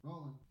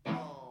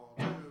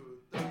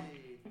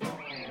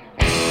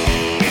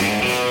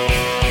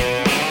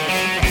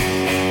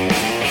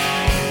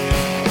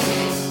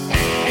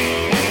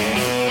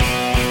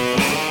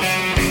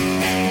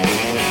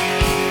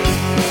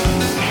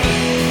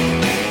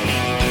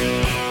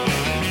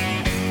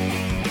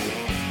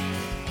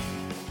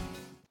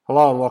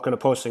Hello and welcome to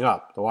Posting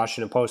Up, the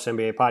Washington Post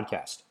NBA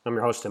podcast. I'm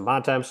your host, Tim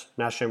Bontemps,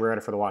 national writer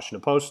for the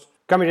Washington Post.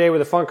 Coming today with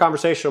a fun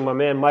conversation with my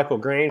man Michael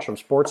Grange from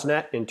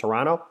Sportsnet in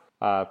Toronto.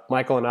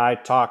 Michael and I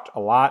talked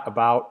a lot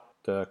about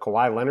the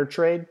Kawhi Leonard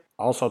trade.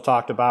 Also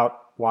talked about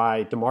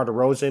why DeMar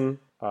DeRozan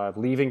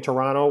leaving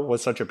Toronto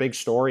was such a big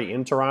story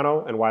in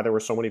Toronto and why there were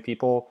so many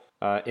people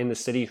in the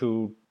city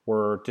who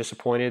were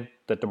disappointed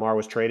that DeMar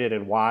was traded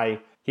and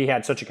why he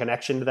had such a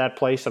connection to that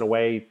place in a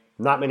way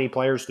not many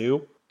players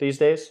do these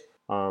days.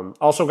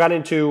 Also got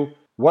into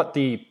what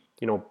the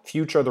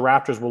future of the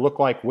Raptors will look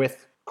like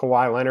with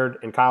Kawhi Leonard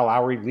and Kyle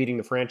Lowry leading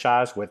the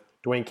franchise, with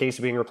Dwayne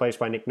Casey being replaced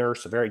by Nick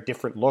Nurse, a very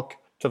different look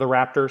to the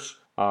Raptors.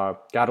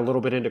 Got a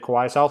little bit into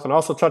Kawhi's health and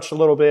also touched a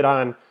little bit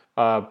on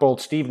both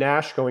Steve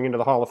Nash going into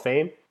the Hall of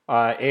Fame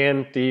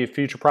and the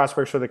future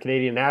prospects for the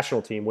Canadian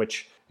national team,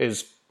 which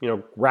is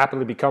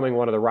rapidly becoming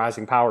one of the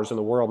rising powers in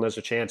the world and has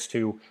a chance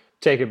to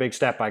take a big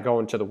step by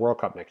going to the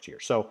World Cup next year.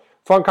 So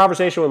fun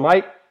conversation with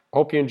Mike.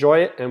 Hope you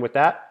enjoy it. And with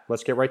that,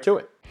 let's get right to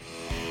it.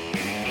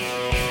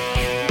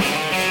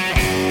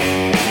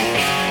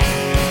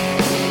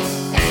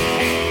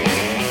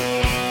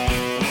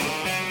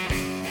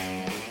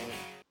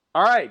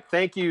 All right.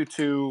 Thank you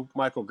to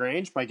Michael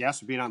Grange, my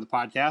guest, for being on the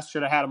podcast.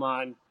 Should have had him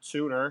on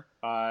sooner.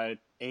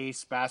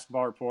 Ace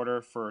basketball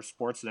reporter for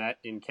Sportsnet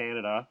in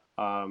Canada,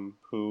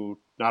 who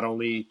not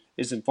only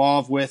is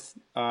involved with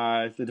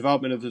the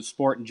development of the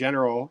sport in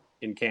general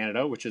in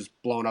Canada, which has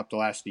blown up the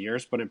last few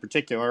years, but in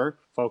particular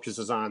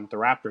focuses on the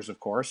Raptors, of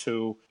course,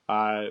 who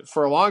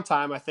for a long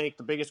time, I think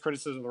the biggest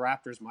criticism of the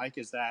Raptors, Mike,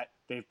 is that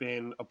they've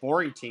been a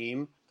boring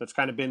team that's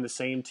kind of been the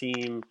same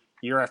team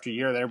year after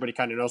year that everybody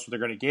kind of knows what they're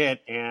going to get.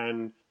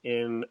 And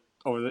in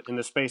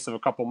the space of a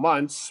couple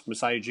months,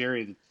 Masai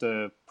Ujiri,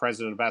 the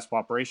president of basketball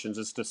operations,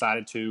 has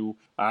decided to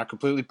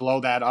completely blow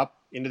that up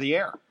into the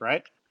air,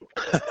 right?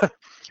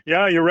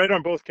 Yeah, you're right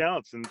on both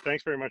counts. And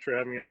thanks very much for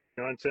having me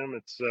on, Tim.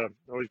 It's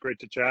always great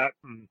to chat.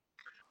 And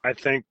I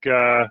think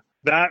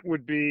that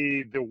would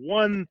be the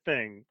one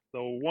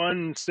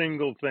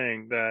single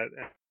thing that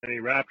any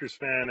Raptors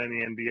fan,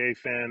 any NBA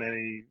fan,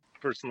 any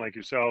person like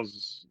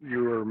yourselves,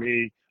 you or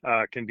me,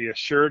 can be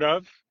assured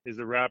of is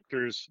the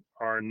Raptors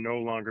are no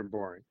longer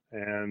boring.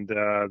 And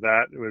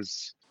that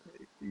was,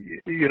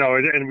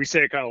 and we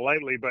say it kind of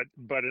lightly, but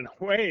in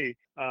a way,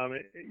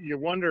 you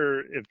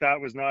wonder if that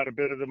was not a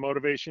bit of the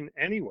motivation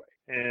anyway.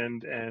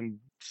 And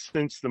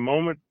since the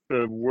moment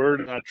the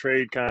word of that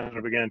trade kind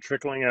of began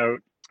trickling out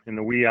in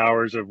the wee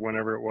hours of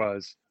whenever it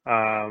was,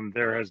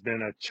 there has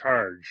been a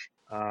charge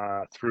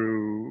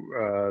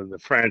through the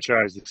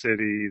franchise, the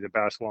city, the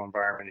basketball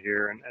environment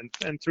here,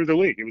 and through the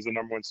league. It was the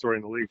number one story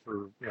in the league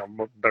for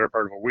better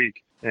part of a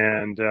week.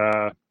 And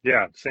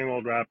same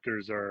old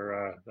Raptors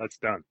are that's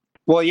done.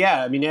 Well,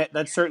 yeah, I mean,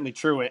 that's certainly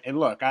true. And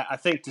look, I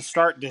think to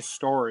start this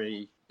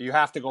story, you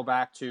have to go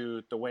back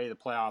to the way the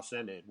playoffs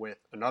ended with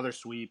another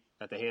sweep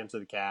at the hands of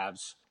the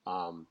Cavs.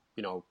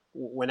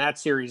 When that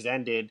series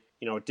ended,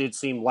 it did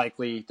seem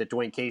likely that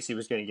Dwayne Casey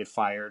was going to get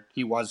fired.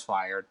 He was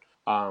fired.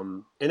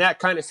 And that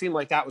kind of seemed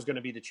like that was going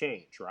to be the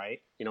change,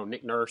 right?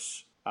 Nick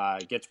Nurse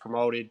gets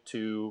promoted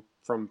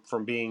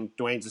from being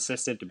Dwayne's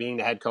assistant to being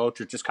the head coach,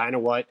 which is kind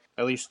of what,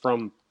 at least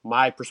from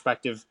my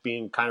perspective,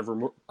 being kind of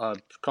a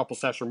couple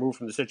steps removed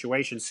from the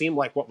situation, seemed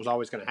like what was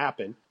always going to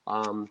happen.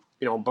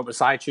 But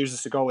Masai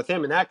chooses to go with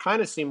him, and that kind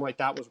of seemed like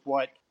that was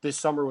what this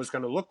summer was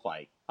going to look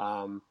like.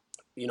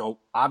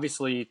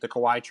 Obviously the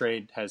Kawhi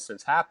trade has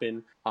since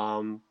happened.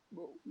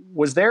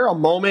 Was there a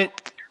moment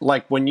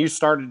like when you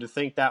started to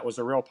think that was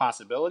a real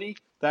possibility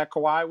that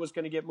Kawhi was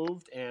going to get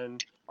moved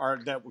or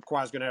that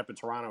Kawhi was going to end up in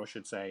Toronto, I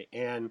should say?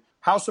 And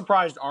how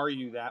surprised are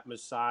you that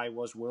Masai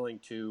was willing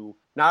to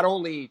not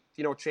only,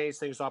 change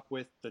things up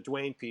with the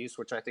Dwayne piece,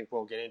 which I think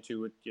we'll get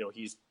into,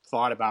 he's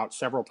thought about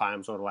several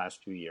times over the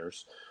last few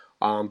years,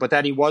 but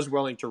that he was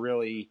willing to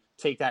really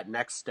take that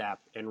next step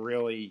and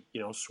really,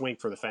 swing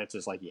for the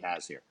fences like he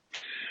has here?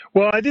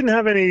 Well, I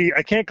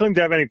can't claim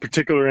to have any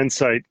particular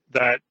insight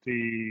that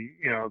the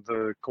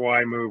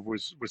Kawhi move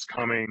was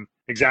coming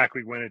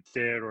exactly when it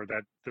did, or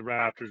that the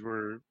Raptors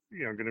were,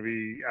 going to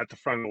be at the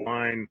front of the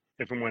line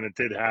if and when it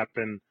did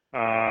happen.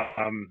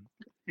 From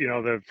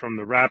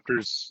the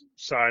Raptors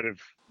side of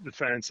the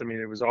fence, I mean,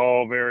 it was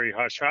all very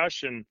hush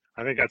hush. And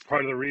I think that's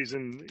part of the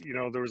reason,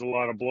 there was a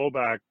lot of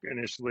blowback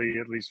initially,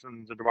 at least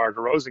from the DeMar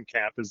DeRozan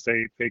camp, is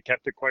they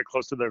kept it quite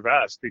close to their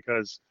vest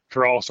because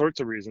for all sorts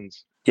of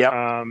reasons.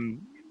 Yeah.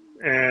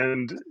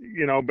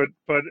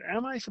 But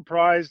am I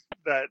surprised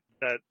that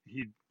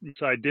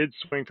I did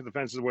swing for the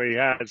fences the way he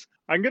has?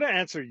 I'm going to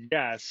answer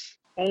yes,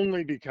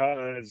 only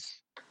because,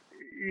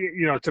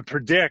 to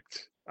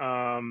predict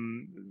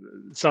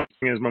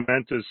something as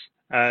momentous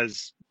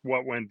as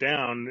what went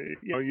down,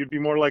 you'd be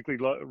more likely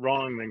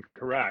wrong than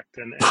correct.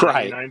 And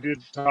Right. I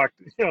did talk,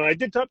 I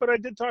did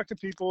talk to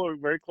people who are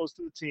very close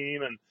to the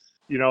team, and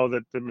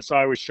that the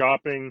Masai was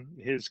shopping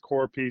his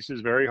core pieces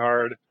very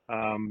hard,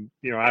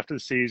 after the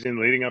season,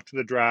 leading up to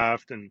the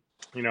draft. And,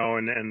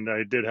 and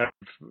I did have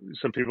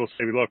some people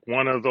say, look,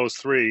 one of those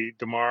three,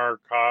 DeMar,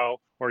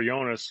 Kyle, or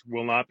Jonas,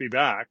 will not be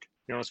back,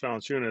 Jonas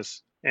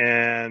Valanciunas,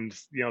 and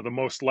the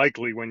most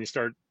likely, when you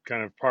start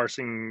kind of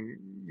parsing,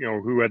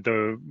 who had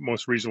the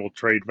most reasonable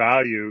trade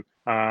value,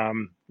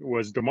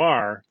 was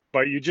DeMar.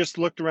 But you just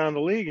looked around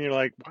the league and you're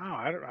like,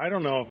 wow, I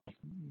don't know if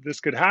this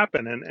could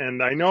happen.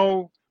 And I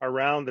know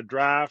around the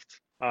draft,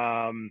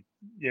 one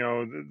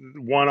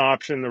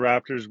option the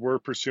Raptors were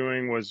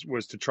pursuing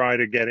was to try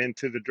to get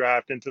into the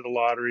draft, into the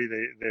lottery.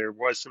 There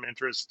was some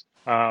interest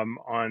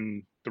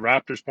on the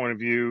Raptors' point of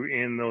view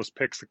in those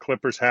picks the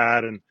Clippers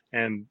had, and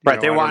Right. They I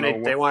don't know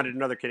wanted they what. wanted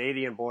another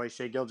Canadian boy,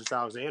 Shea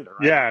Gilgeous-Alexander,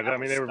 right? Yeah, That I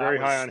mean they was were that very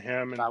high was on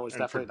him, that was and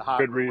for definitely the hot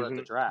good rumor at the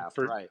reason. draft,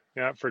 For right?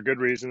 Yeah, for good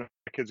reason.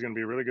 That kid's going to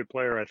be a really good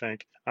player, I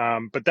think.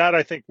 But that,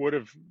 I think, would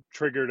have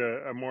triggered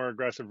a more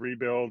aggressive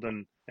rebuild,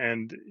 and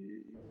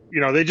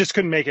they just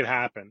couldn't make it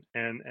happen.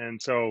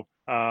 And so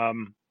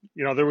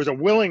there was a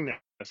willingness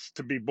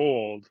to be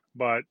bold,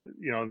 but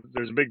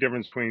there's a big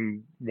difference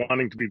between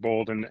wanting to be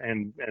bold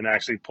and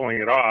actually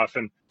pulling it off.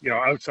 And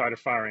outside of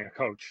firing a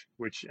coach,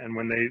 and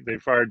when they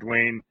fired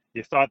Dwayne,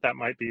 you thought that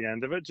might be the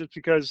end of it, just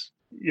because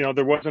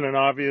there wasn't an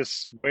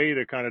obvious way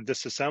to kind of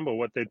disassemble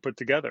what they'd put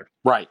together.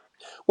 Right.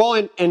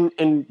 Well,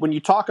 and when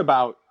you talk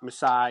about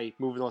Masai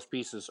moving those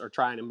pieces or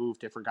trying to move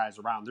different guys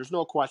around, there's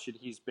no question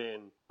he's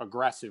been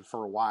aggressive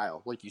for a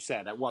while. Like you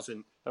said, that was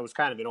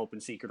kind of an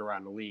open secret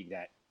around the league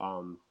that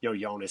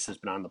Jonas has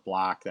been on the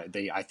block. That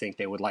I think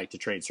they would like to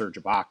trade Serge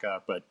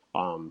Ibaka, but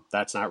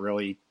that's not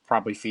really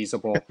probably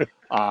feasible.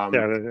 Yeah.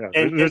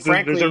 And There's a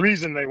frankly,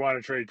 reason they want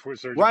to trade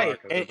Serge right,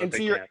 Ibaka, but and they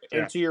can't.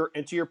 Yeah.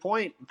 to your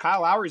point,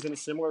 Kyle Lowry's in a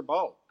similar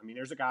boat. I mean,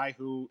 there's a guy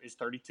who is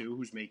 32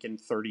 who's making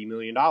 $30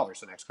 million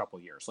the next couple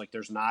of years. Like,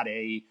 there's not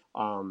a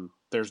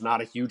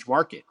huge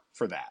market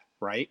for that,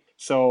 right?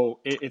 So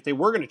if they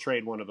were going to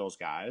trade one of those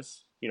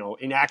guys,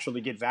 and actually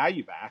get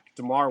value back,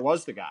 DeMar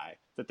was the guy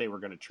that they were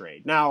going to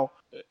trade. Now,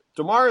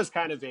 DeMar is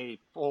kind of a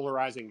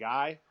polarizing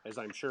guy, as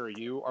I'm sure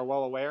you are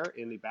well aware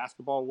in the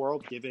basketball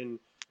world, given.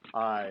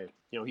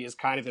 He is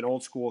kind of an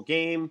old school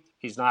game.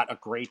 He's not a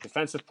great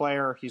defensive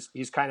player.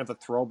 He's kind of a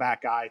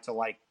throwback guy to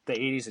like the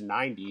 80s and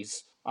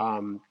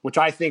 90s, which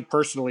I think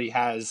personally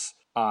has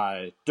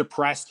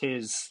depressed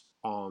his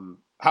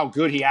how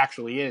good he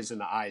actually is in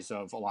the eyes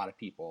of a lot of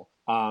people.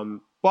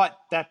 But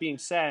that being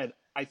said,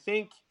 I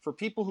think for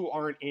people who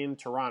aren't in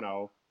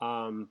Toronto,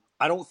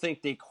 I don't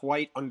think they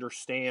quite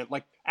understand.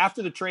 Like,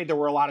 after the trade, there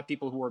were a lot of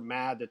people who were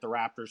mad that the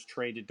Raptors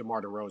traded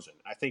DeMar DeRozan.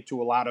 I think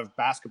to a lot of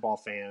basketball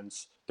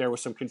fans, there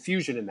was some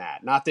confusion in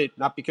that. Not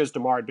because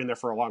DeMar had been there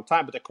for a long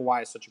time, but that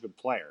Kawhi is such a good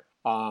player.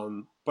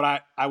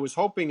 But I was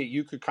hoping that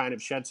you could kind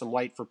of shed some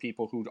light for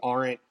people who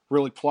aren't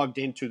really plugged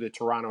into the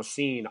Toronto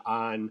scene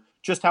on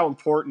just how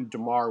important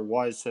DeMar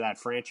was to that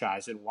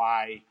franchise and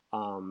why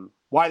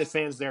the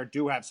fans there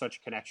do have such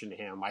a connection to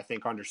him. I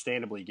think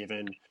understandably,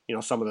 given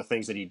some of the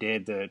things that he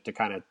did to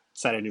kind of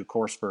set a new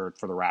course for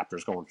the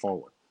Raptors going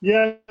forward.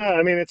 Yeah,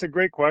 I mean, it's a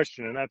great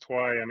question, and that's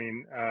why, I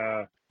mean,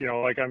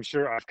 like, I'm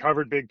sure I've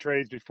covered big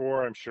trades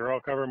before. I'm sure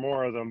I'll cover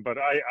more of them, but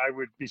I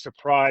would be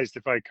surprised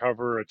if I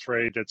cover a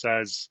trade that's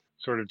as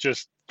sort of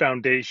just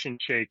foundation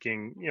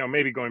shaking,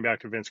 maybe going back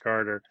to Vince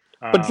Carter.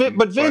 The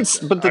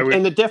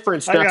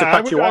difference, not to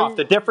cut you off,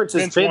 the difference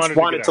is Vince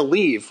wanted to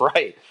leave,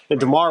 right? And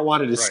DeMar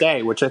wanted to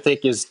stay, which I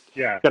think is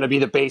going to be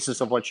the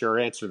basis of what your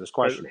answer to this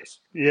question is.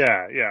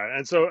 Yeah.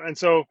 And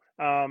so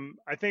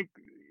I think,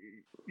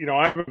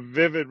 I have a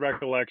vivid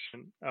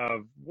recollection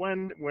of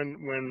when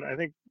I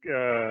think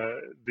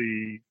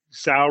the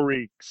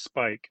salary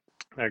spike,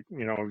 like,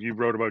 you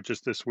wrote about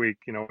just this week,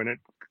 when it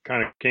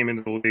kind of came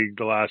into the league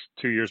the last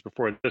 2 years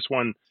before this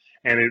one,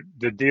 and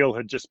the deal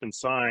had just been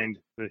signed,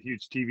 the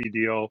huge TV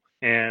deal,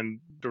 and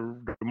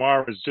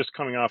DeMar was just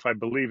coming off, I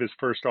believe, his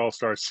first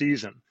All-Star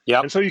season.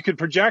 Yep. And so you could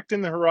project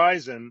in the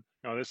horizon,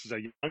 this is a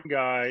young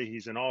guy.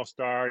 He's an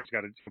all-star.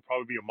 He'll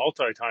probably be a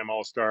multi-time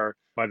all-star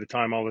by the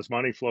time all this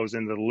money flows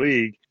into the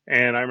league.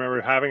 And I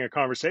remember having a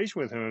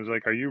conversation with him. I was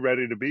like, "Are you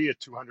ready to be a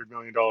 $200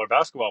 million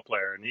basketball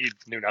player?" And he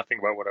knew nothing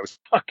about what I was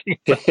talking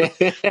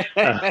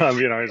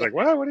about. He's like,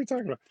 "What? What are you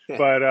talking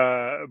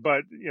about?"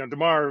 But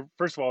DeMar.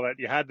 First of all, that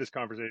you had this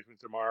conversation with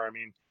DeMar. I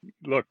mean,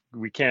 look,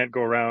 we can't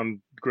go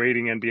around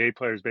grading NBA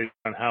players based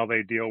on how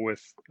they deal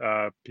with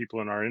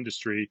people in our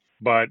industry.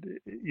 But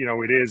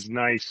it is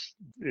nice.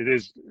 It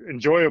is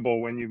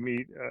enjoyable when you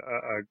meet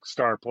a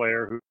star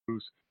player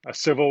who's a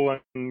civil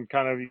and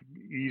kind of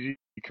easy,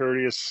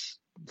 courteous,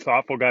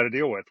 thoughtful guy to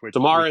deal with. Which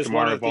DeMar is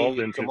DeMar evolved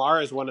into.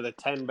 DeMar is one of the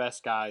 10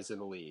 best guys in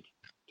the league.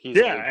 He's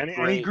and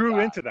he grew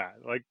into that.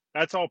 Like,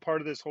 that's all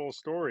part of this whole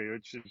story,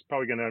 which is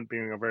probably going to end up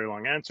being a very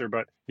long answer.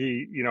 But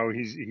he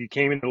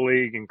came into the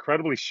league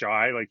incredibly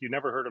shy. Like, you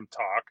never heard him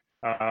talk.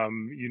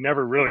 You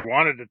never really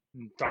wanted to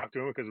talk to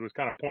him because it was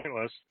kind of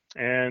pointless.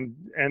 And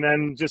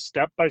then just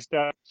step by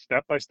step,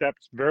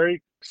 it's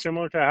very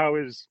similar to how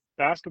his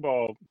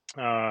basketball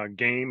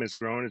game has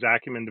grown, his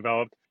acumen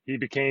developed. He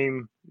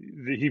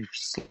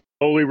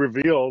slowly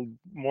revealed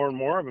more and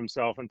more of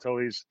himself until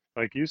he's,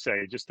 like you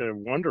say, just a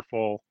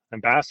wonderful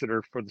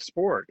ambassador for the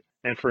sport.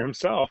 and for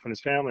himself and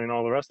his family and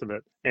all the rest of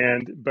it.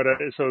 But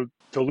so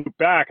to loop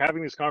back,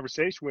 having this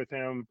conversation with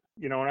him,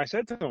 and I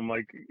said to him,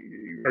 like,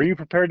 are you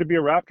prepared to be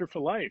a Raptor for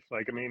life?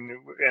 Like, I mean,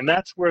 and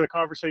that's where the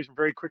conversation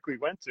very quickly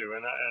went to.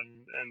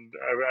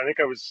 I think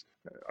I was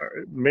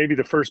maybe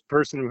the first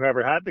person who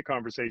ever had the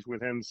conversation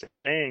with him,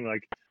 saying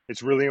like,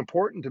 it's really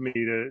important to me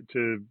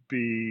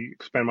to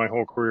spend my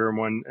whole career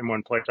in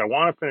one place. I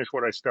want to finish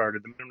what I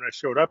started. The minute I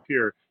showed up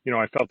here,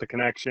 I felt the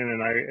connection,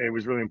 and it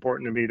was really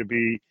important to me to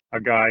be a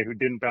guy who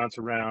didn't bounce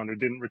around, who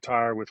didn't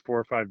retire with 4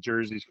 or 5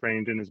 jerseys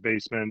framed in his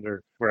basement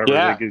or wherever they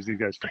Yeah. give these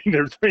guys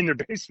frame their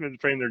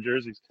basement, frame their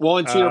jerseys. Well,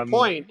 and to your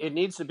point, it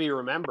needs to be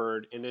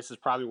remembered, and this is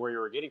probably where you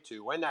were getting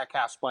to, when that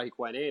cap spike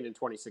went in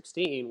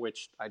 2016,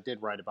 which I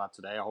did write about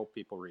today. I hope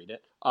people read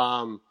it.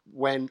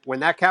 When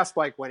that cap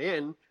spike went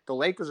in, the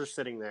Lakers are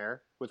sitting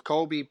there with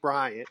Kobe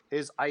Bryant,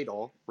 his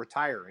idol,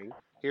 retiring.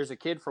 Here's a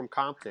kid from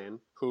Compton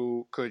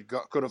who could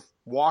have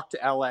walked to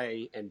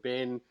LA and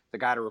been the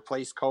guy to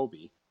replace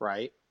Kobe,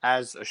 right,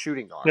 as a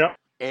shooting guard. Yep.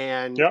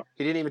 And Yep.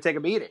 he didn't even take a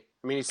meeting.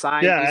 I mean, he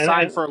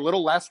signed for a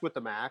little less with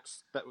the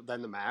max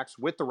than the max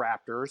with the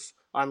Raptors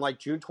on like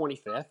June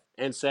 25th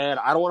and said,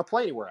 I don't want to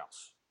play anywhere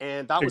else.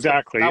 And that was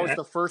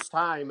the first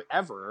time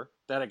ever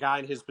that a guy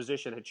in his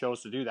position had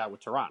chose to do that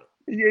with Toronto.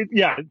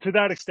 Yeah, to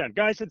that extent.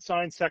 Guys had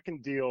signed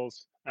second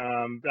deals.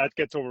 That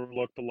gets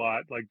overlooked a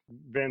lot. Like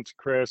Vince,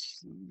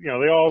 Chris,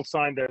 they all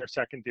signed their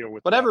second deal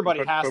with. But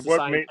everybody has to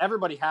sign.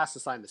 Everybody has to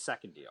sign the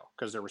second deal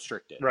because they're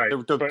restricted. Right.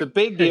 The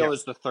big deal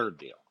is the third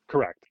deal.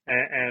 Correct.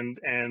 And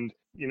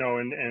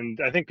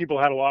I think people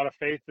had a lot of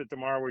faith that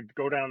DeMar would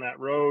go down that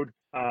road.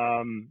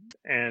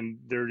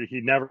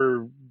 He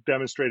never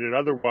demonstrated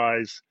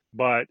otherwise.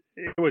 But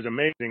it was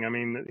amazing. I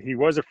mean, he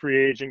was a free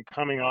agent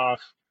coming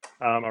off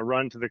a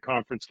run to the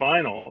conference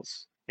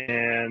finals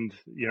and,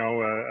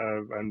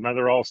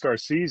 another all-star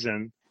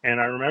season. And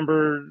I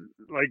remember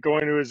like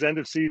going to his end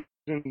of season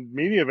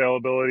media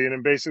availability and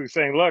him basically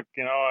saying, look,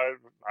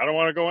 I don't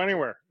want to go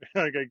anywhere.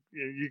 Like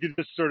you could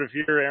just sort of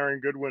hear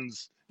Aaron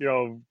Goodwin's,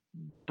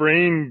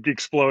 brain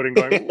exploding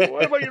going,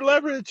 what about your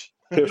leverage?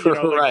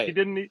 Right. He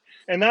didn't need,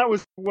 and that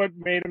was what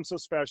made him so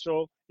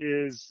special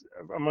is,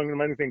 among the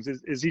many things,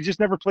 is he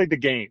just never played the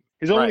game.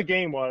 His only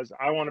game was,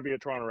 I want to be a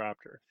Toronto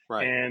Raptor.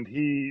 Right. And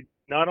he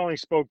not only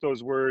spoke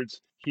those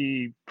words,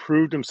 he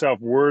proved himself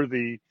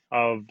worthy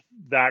of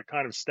that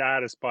kind of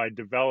status by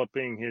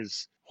developing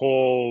his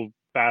whole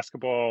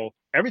basketball,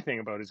 everything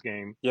about his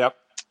game. Yep.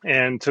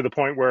 And to the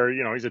point where,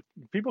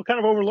 people kind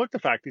of overlook the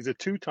fact he's a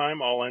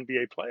 2-time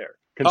All-NBA player.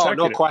 Oh,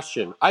 no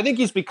question. I think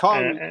he's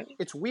become,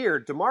 it's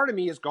weird. DeMar to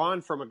me has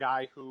gone from a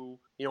guy who,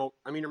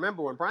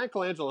 remember when Brian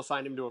Colangelo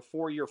signed him to a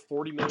 4-year,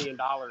 $40 million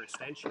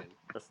extension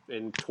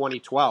in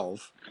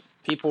 2012,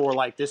 people were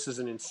like, this is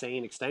an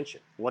insane extension.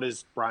 What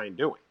is Brian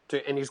doing?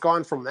 And he's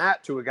gone from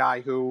that to a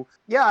guy who,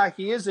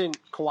 he isn't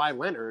Kawhi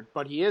Leonard,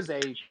 but he is a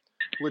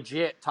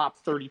legit top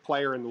 30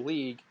 player in the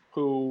league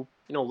who,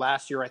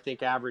 last year I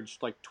think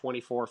averaged like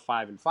 24,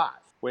 5 and 5,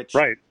 which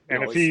right.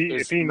 And if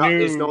he knew,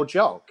 is no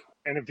joke.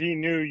 And if he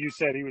knew you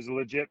said he was a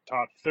legit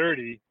top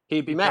 30,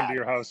 he'd be mad. Come to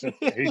your house and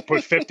he'd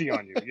put 50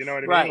 on you. You know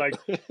what I mean? Right.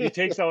 Like he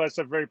takes all that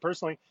stuff very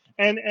personally.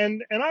 And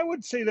I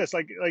would say this,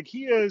 like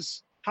he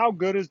is, how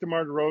good is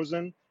DeMar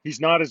DeRozan? He's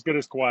not as good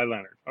as Kawhi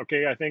Leonard.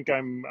 Okay, I think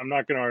I'm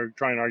not going to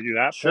try and argue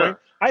that point.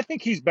 I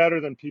think he's better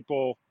than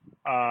people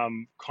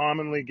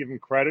commonly give him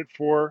credit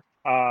for.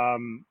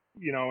 And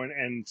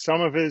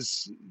some of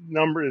his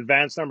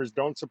advanced numbers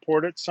don't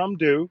support it. Some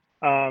do.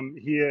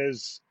 He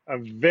is a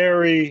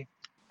very,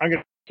 I'm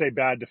going to say,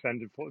 bad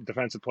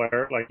defensive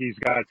player. Like he's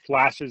got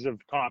flashes of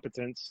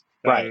competence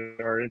that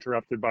are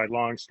interrupted by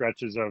long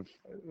stretches of,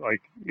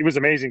 like, it was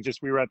amazing.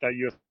 Just, we were at that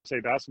USA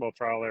basketball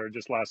trial there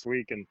just last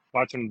week and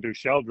watching him do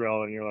shell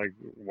drill, and you're like,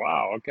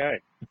 wow,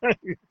 okay.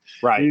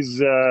 Right. He's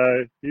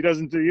he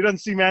doesn't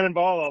see man in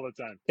ball all the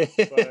time.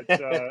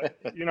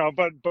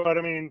 But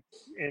I mean,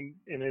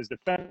 in his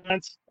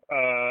defense,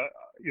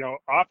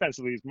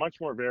 offensively, he's much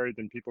more varied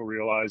than people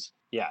realize.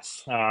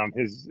 Yes.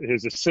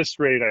 His assist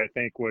rate, I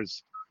think,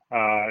 was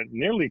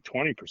nearly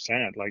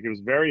 20%. Like, it was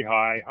very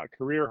high,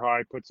 career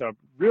high, puts up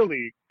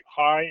really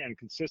high and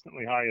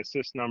consistently high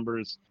assist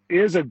numbers,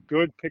 is a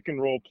good pick and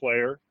roll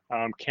player,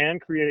 can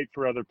create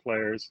for other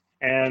players.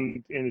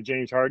 And in the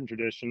James Harden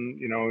tradition,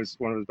 is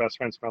one of his best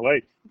friends from LA.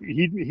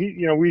 He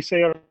we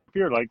say up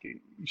here, like,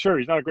 sure,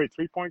 he's not a great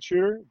 3-point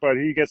shooter, but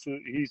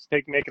he's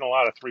making a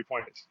lot of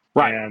 3-pointers.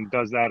 Right. And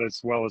does that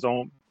as well as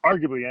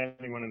arguably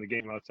anyone in the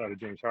game outside of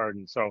James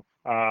Harden. So,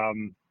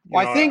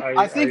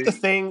 I think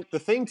the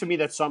thing to me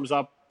that sums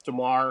up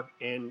DeMar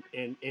in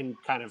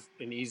kind of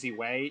an easy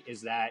way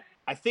is that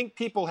I think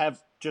people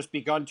have just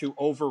begun to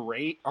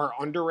overrate or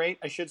underrate,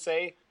 I should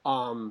say,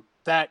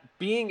 that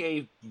being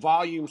a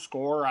volume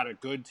scorer on a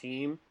good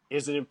team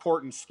is an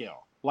important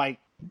skill. Like,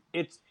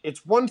 it's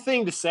one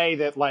thing to say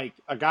that, like,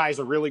 a guy's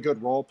a really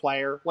good role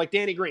player, like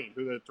Danny Green,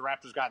 who the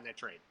Raptors got in that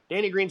trade.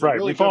 Danny Green's a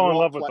really good role player. We fall in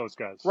love with those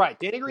guys. Right.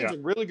 Danny Green's a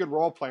really good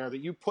role player that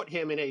you put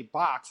him in a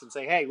box and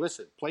say, hey,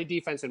 listen, play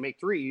defense and make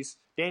threes.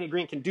 Danny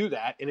Green can do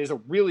that and is a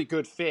really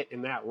good fit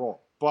in that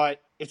role.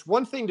 But it's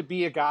one thing to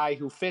be a guy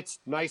who fits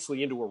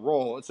nicely into a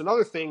role. It's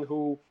another thing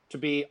to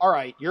be, all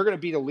right, you're going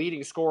to be the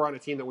leading scorer on a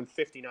team that wins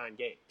 59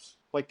 games.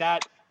 Like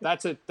that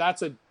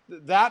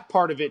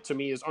part of it to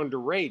me is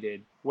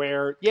underrated,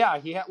 where, yeah,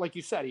 like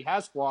you said, he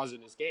has flaws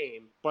in his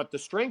game, but the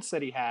strengths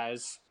that he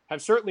has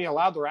have certainly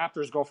allowed the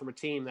Raptors go from a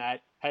team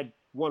that had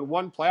won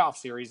one playoff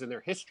series in their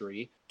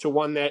history to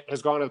one that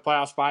has gone to the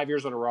playoffs 5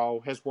 years in a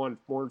row, has won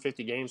more than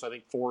 50 games, I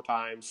think 4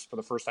 times for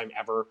the first time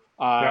ever.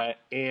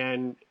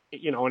 And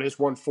has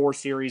won 4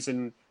 series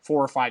in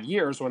 4 or 5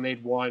 years when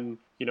they'd won,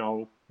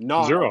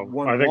 not 0.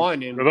 one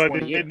in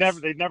 20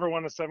 years. They'd never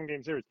won a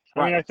 7-game series.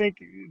 Right. I mean, I think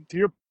to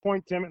your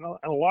point, Tim, and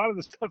a lot of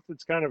the stuff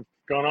that's kind of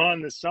gone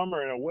on this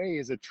summer in a way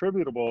is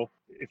attributable,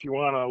 if you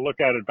want to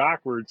look at it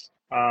backwards,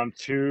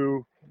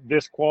 to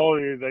this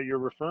quality that you're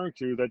referring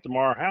to that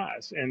DeMar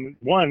has. And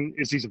one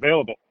is he's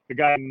available. The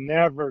guy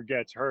never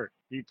gets hurt.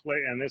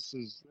 And this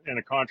is in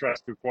a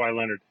contrast to Kawhi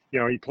Leonard.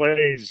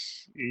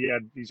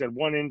 He's had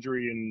one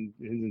injury in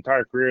his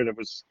entire career that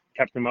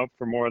kept him out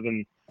for more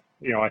than,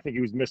 I think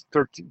he was missed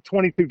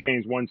 22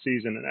 games one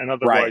season, and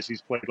otherwise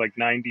he's played like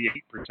 98%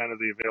 of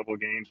the available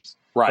games,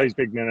 plays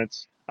big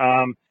minutes.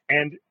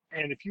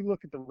 And if you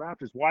look at the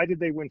Raptors, why did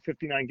they win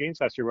 59 games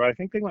last year? Well, I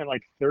think they went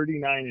like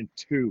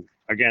 39-2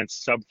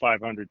 against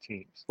sub-500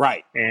 teams.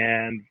 Right.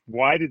 And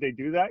why did they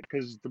do that?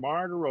 Because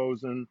DeMar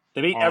DeRozan,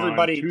 they beat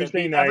everybody. Tuesday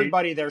they beat night,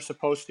 everybody they're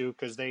supposed to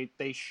because they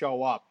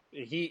show up.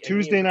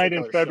 Tuesday night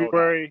in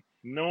February,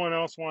 no one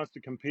else wants to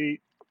compete.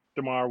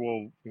 DeMar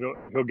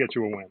he'll get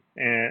you a win.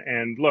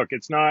 And look,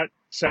 it's not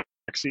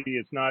sexy.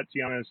 It's not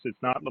Giannis.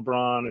 It's not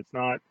LeBron. It's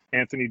not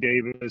Anthony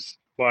Davis.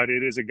 But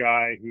it is a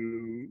guy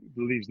who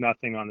leaves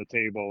nothing on the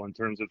table in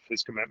terms of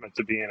his commitment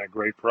to being a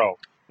great pro.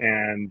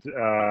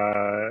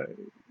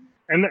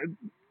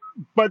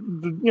 But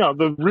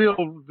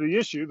the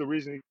issue, the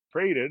reason he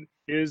traded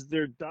is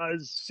there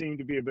does seem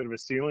to be a bit of a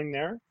ceiling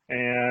there.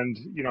 And,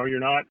 you're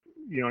not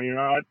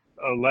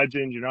a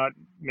legend. You're not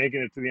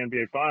making it to the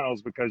NBA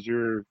Finals because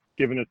you're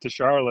giving it to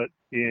Charlotte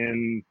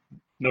in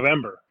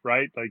November,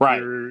 right? You got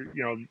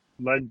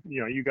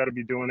to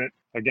be doing it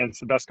against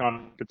the best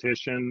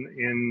competition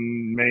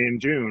in May and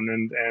June.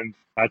 And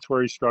that's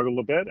where he struggled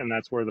a bit. And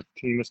that's where the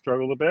team has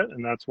struggled a bit.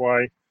 And that's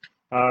why,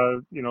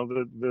 if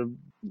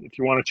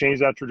you want to change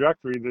that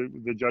trajectory,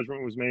 the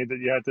judgment was made that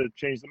you had to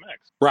change the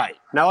mix. Right.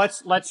 Now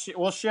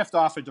we'll shift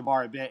off of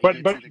DeMar a bit. But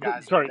the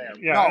guys sorry, there.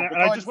 Yeah. No,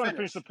 and I just want to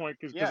finish the point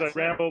because I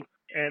rambled.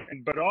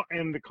 But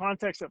in the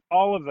context of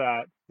all of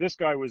that, this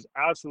guy was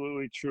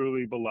absolutely,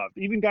 truly beloved.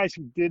 Even guys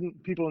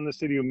people in the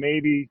city who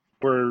maybe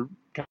were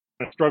kind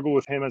of struggled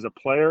with him as a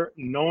player,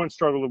 no one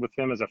struggled with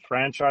him as a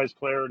franchise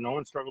player. No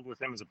one struggled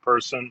with him as a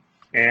person.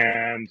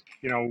 And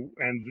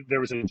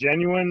there was a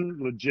genuine,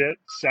 legit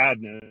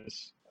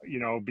sadness,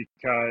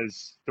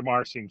 because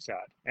DeMar seemed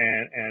sad.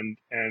 And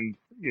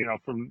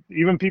from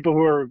even people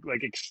who are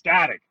like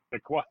ecstatic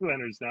that Kawhi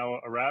Leonard's now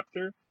a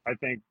Raptor, I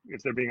think,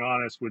 if they're being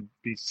honest, would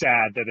be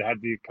sad that it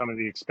had to come at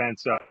the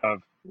expense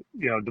of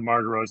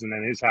DeMar DeRozan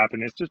and his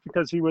happiness, just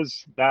because he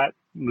was that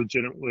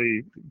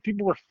legitimately,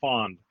 people were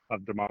fond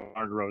of DeMar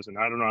DeRozan.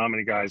 I don't know how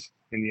many guys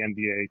in the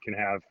NBA can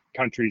have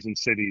countries and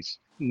cities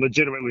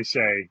legitimately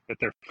say that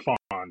they're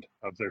fond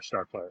of their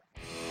star player.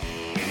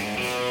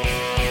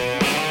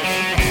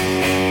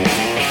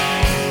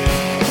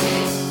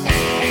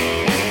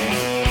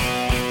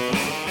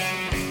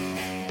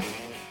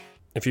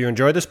 If you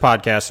enjoyed this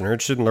podcast and are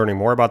interested in learning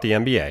more about the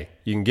NBA,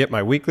 you can get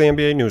my weekly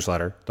NBA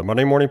newsletter, the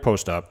Monday Morning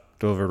Post-Up,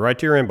 delivered right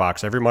to your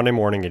inbox every Monday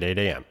morning at 8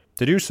 a.m.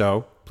 To do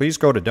so, please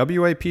go to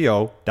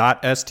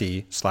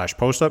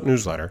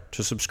wapo.st/postupnewsletter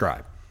to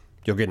subscribe.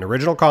 You'll get an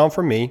original column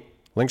from me,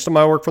 links to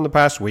my work from the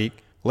past week,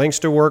 links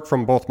to work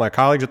from both my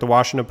colleagues at the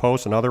Washington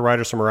Post and other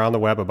writers from around the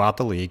web about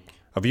the league,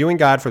 a viewing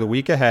guide for the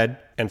week ahead,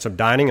 and some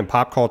dining and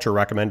pop culture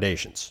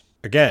recommendations.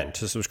 Again,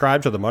 to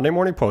subscribe to the Monday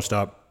Morning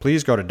Post-Up,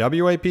 please go to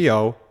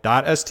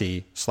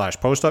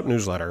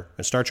wapo.st/postupnewsletter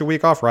and start your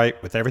week off right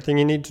with everything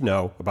you need to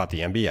know about the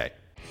NBA.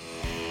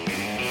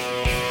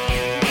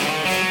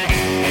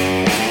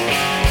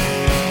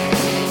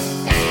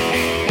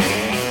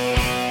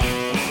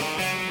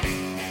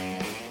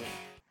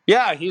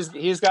 Yeah, he's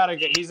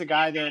a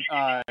guy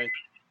that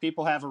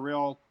people have a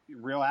real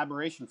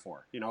admiration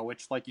for,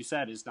 which, like you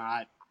said, is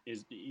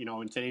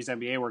in today's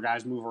NBA where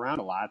guys move around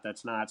a lot,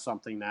 that's not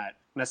something that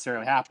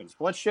necessarily happens.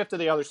 But let's shift to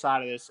the other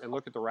side of this and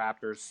look at the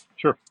Raptors'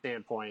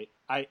 standpoint.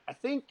 I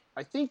think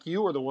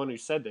you were the one who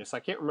said this. I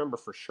can't remember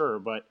for sure,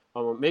 but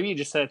maybe you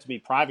just said it to me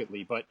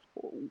privately. But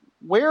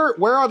where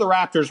are the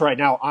Raptors right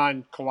now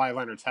on Kawhi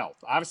Leonard's health?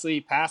 Obviously,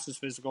 he passed his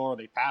physical, or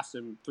they passed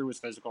him through his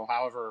physical,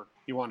 however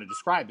you want to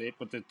describe it.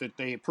 But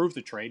they approved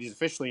the trade. He's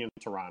officially in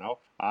Toronto.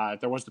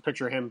 There was the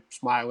picture of him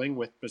smiling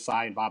with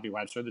Masai and Bobby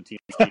Webster, the team's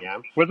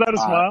GM. Was that a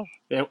smile?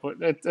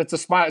 It's a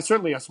smile. It's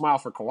certainly a smile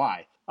for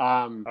Kawhi.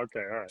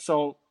 Okay, all right.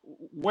 So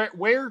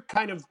where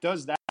kind of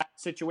does that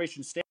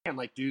situation stand?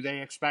 Like, do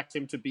they expect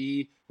him to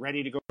be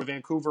ready to go to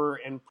Vancouver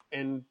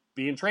and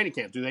be in training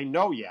camp? Do they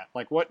know yet?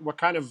 Like, what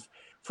kind of,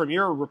 from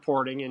your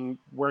reporting and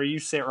where you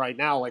sit right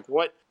now, like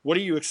what do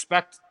you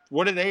expect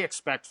what do they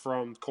expect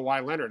from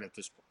Kawhi Leonard at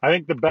this point? I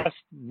think the best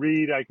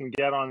read I can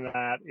get on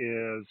that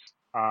is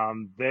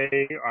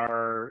they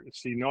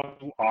see no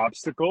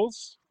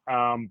obstacles,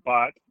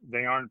 but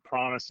they aren't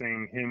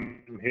promising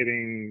him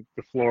hitting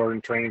the floor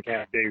in training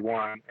camp day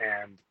one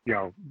and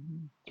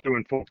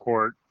doing full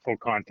court, full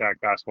contact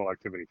basketball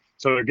activity.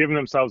 So they're giving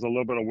themselves a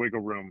little bit of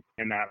wiggle room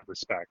in that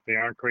respect. They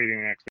aren't creating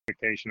an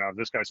expectation of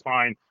this guy's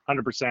fine,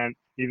 100%,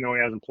 even though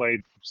he hasn't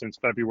played since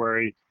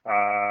February.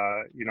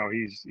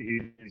 He's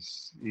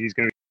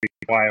going to be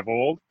Kawhi of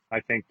old. I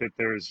think that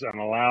there's an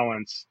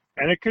allowance,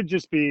 and it could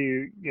just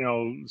be,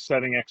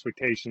 setting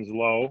expectations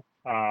low.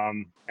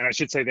 And I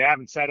should say they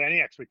haven't set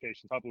any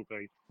expectations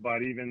publicly,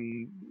 but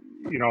even,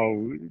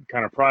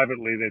 kind of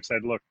privately, they've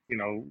said, look,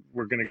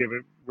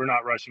 we're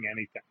not rushing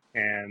anything.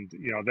 And,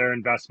 their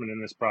investment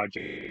in this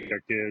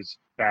project is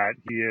that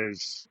he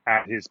is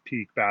at his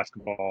peak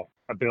basketball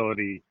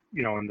ability,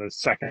 in the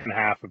second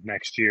half of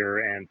next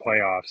year and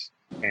playoffs.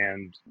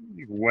 And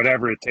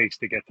whatever it takes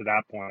to get to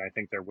that point, I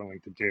think they're willing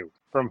to do.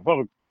 From a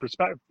public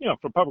perspective,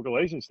 from public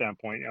relations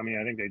standpoint, I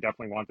think they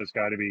definitely want this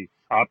guy to be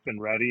up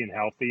and ready and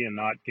healthy and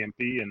not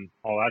gimpy and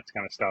all that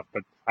kind of stuff.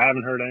 But I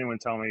haven't heard anyone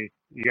tell me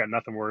you got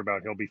nothing to worry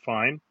about. He'll be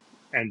fine.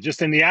 And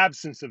just in the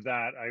absence of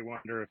that, I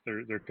wonder if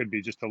there could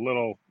be just a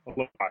little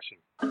caution,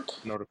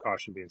 note of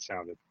caution being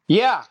sounded.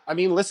 Yeah,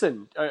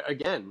 listen,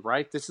 again,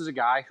 right? This is a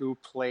guy who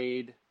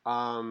played.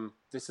 9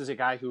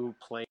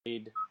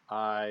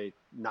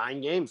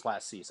 games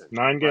last season.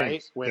 9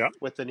 games, right?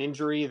 With an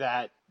injury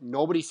that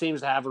nobody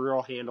seems to have a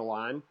real handle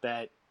on.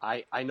 That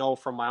I know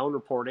from my own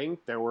reporting,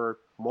 there were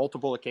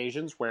multiple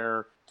occasions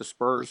where the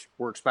Spurs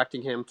were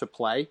expecting him to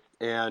play,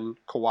 and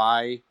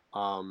Kawhi,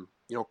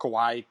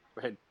 Kawhi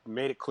had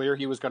made it clear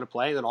he was going to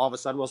play, and then all of a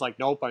sudden was like,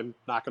 nope, I'm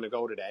not going to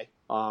go today.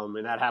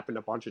 And that happened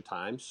a bunch of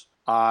times.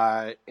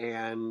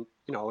 And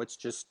it's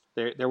just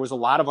there was a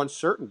lot of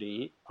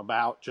uncertainty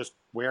about just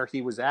where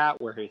he was at,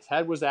 where his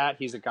head was at.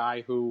 He's a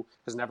guy who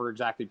has never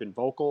exactly been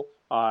vocal,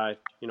 kind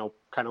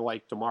of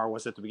like DeMar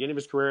was at the beginning of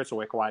his career. It's the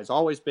way Kawhi has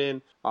always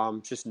been.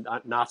 Just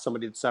not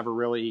somebody that's ever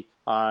really,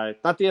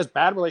 not that he has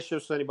bad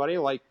relationships with anybody.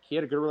 Like, he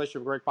had a good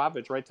relationship with Greg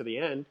Popovich right to the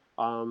end.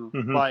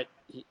 But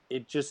he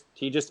just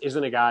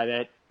isn't a guy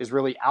that is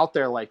really out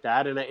there like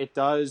that. And it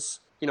does,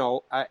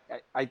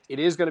 it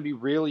is going to be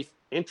really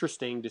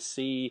interesting to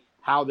see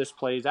how this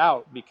plays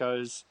out,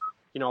 because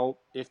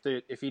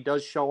if he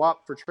does show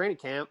up for training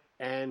camp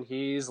and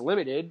he's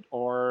limited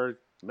or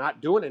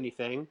not doing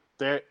anything,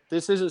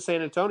 this isn't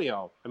San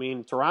Antonio.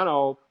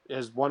 Toronto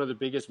is one of the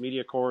biggest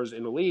media cores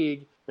in the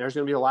league. There's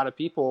going to be a lot of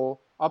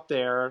people up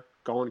there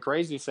going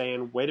crazy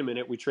saying, wait a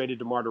minute, we traded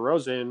DeMar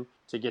DeRozan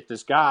to get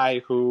this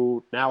guy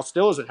who now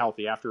still isn't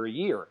healthy after a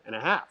year and a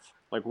half.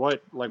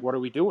 What are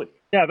we doing?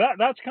 Yeah,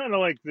 that's kind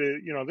of like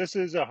this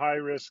is a high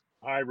risk,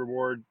 high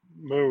reward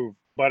move.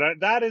 But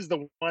that is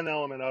the one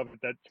element of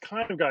it that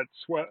kind of got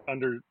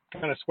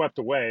swept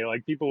away.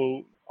 Like,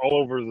 people all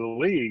over the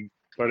league,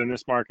 but in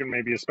this market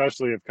maybe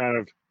especially, have kind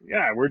of,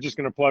 we're just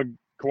going to plug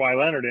Kawhi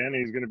Leonard in.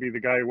 He's going to be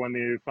the guy who won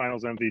the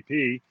Finals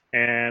MVP,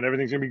 and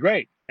everything's going to be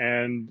great.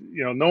 And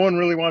no one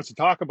really wants to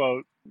talk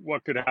about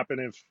what could happen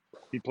if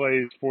he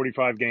plays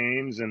 45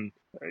 games and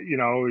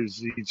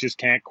he just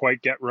can't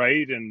quite get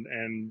right,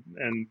 and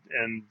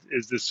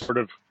is this sort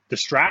of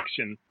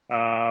distraction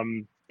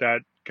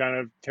that kind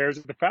of tears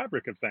at the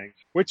fabric of things,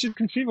 which is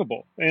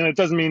conceivable. And it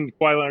doesn't mean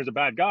Kawhi Leonard's a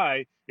bad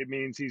guy. It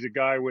means he's a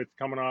guy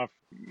coming off,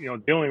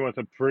 dealing with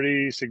a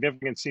pretty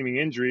significant seeming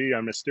injury,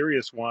 a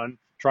mysterious one,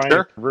 trying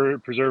to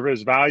preserve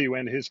his value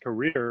and his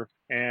career.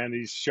 And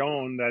he's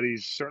shown that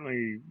he's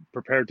certainly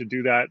prepared to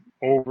do that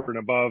over and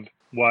above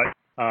what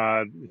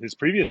his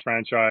previous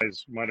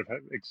franchise might have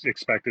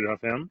expected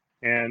of him.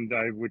 And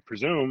I would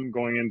presume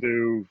going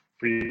into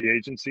free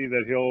agency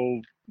that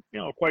he'll,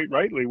 quite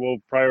rightly, will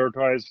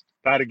prioritize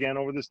that again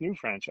over this new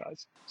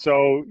franchise.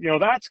 So,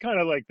 that's kind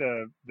of like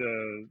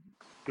the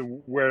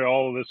where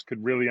all of this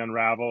could really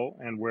unravel,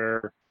 and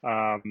where,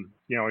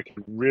 it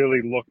could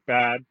really look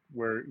bad,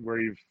 where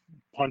you've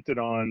punted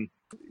on,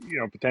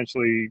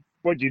 potentially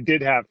what you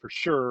did have for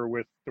sure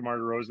with DeMar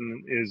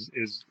DeRozan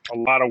is a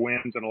lot of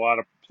wins and a lot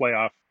of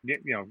playoff,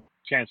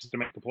 chances to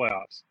make the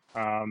playoffs.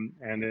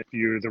 And if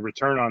the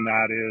return on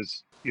that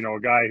is, a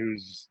guy who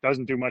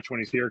doesn't do much when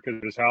he's here because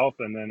of his health,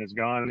 and then is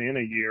gone in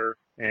a year,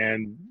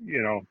 and,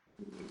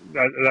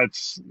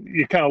 that's,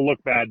 you kind of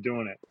look bad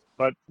doing it.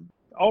 But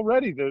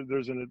already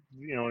there's an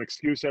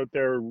excuse out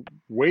there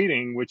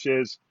waiting, which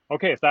is,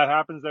 okay, if that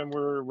happens, then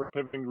we're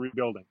pivoting to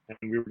rebuilding, and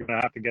we were going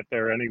to have to get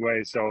there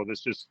anyway. So this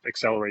just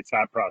accelerates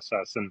that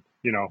process, and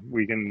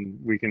we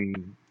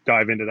can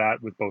dive into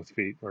that with both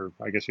feet, or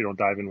I guess you don't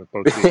dive in with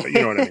both feet, but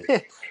you know what I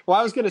mean. Well,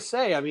 I was going to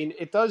say,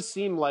 it does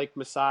seem like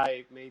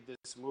Masai made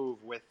this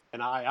move with an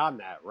eye on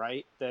that,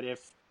 right? That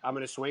if I'm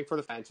going to swing for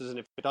the fences, and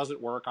if it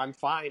doesn't work, I'm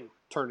fine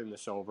turning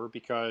this over,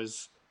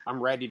 because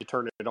I'm ready to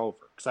turn it over.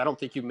 Because I don't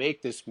think you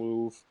make this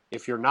move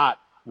if you're not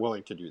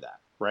willing to do that,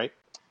 right?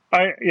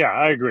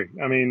 I agree.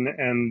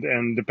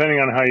 And depending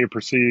on how you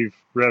perceive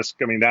risk,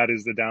 that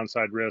is the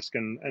downside risk.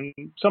 And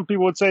some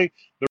people would say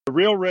the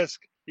real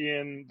risk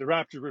the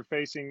Raptors were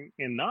facing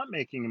in not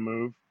making a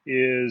move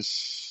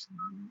is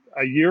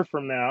a year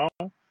from now,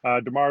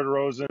 DeMar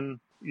DeRozan,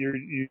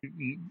 you'd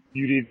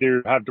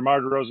either have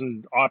DeMar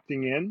DeRozan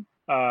opting in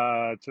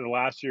to the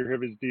last year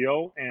of his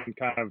deal and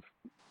kind of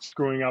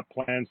screwing up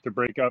plans to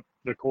break up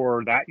the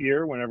core that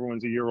year when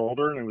everyone's a year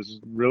older and it was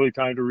really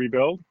time to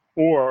rebuild,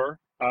 or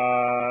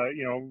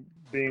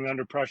being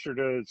under pressure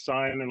to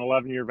sign an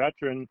 11-year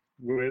veteran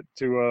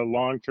to a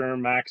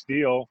long-term max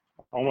deal,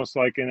 almost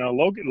like in a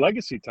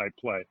legacy type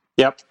play.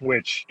 Yep.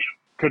 Which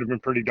could have been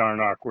pretty darn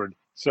awkward.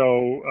 So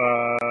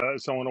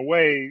in a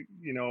way,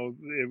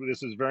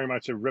 this is very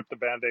much a rip the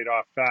Band-Aid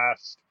off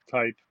fast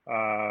type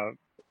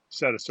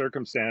set of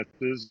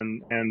circumstances,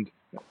 and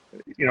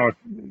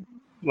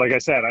like I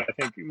said, I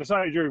think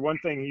Masai Ujiri, one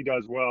thing he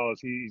does well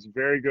is he's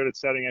very good at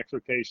setting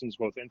expectations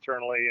both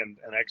internally and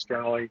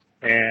externally.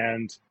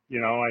 And,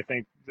 I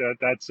think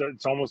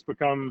it's almost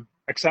become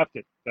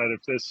accepted that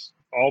if this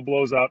all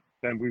blows up,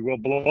 then we will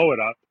blow it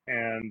up.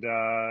 And,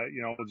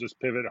 we'll just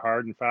pivot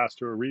hard and fast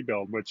to a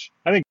rebuild, which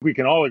I think we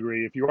can all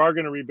agree. If you are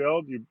going to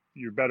rebuild,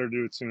 you better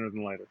do it sooner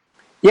than later.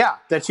 Yeah,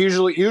 that's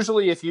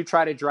usually if you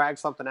try to drag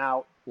something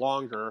out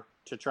longer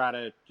to try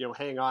to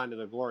hang on to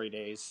the glory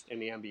days in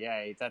the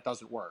NBA, that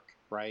doesn't work,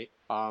 right?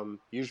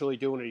 Usually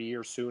doing it a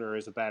year sooner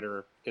is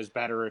better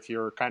if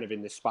you're kind of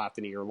in this spot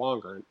than a year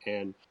longer,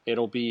 and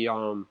it'll be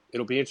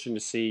interesting to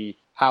see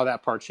how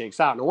that part shakes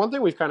out. And one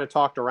thing we've kind of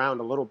talked around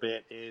a little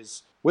bit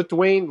is with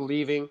Dwayne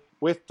leaving,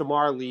 with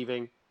DeMar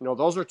leaving.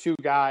 Those are two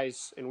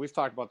guys, and we've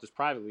talked about this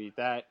privately,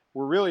 that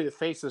were really the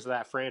faces of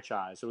that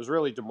franchise. It was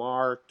really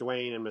DeMar,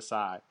 Dwayne, and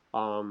Masai.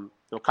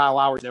 Kyle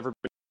Lowry's never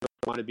been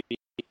want to be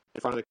in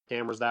front of the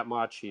cameras that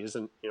much. He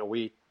isn't.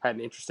 We had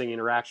an interesting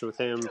interaction with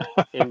him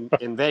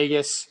in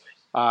Vegas.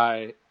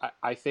 I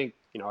think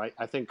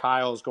I think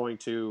Kyle is going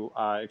to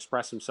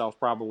express himself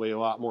probably a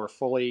lot more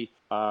fully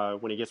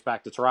when he gets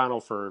back to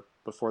Toronto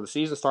before the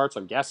season starts.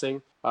 I'm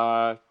guessing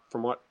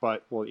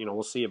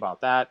we'll see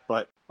about that.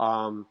 But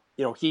I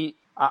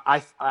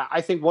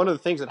think one of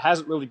the things that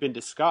hasn't really been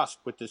discussed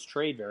with this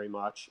trade very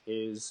much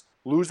is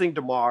losing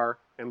DeMar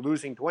and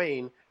losing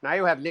Dwayne. Now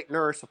you have Nick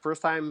Nurse, a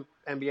first-time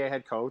NBA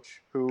head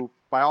coach, who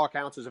by all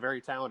accounts is a very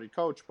talented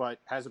coach, but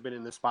hasn't been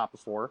in this spot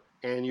before.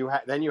 And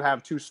then you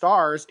have two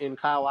stars in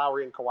Kyle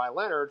Lowry and Kawhi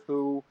Leonard,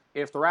 who,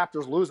 if the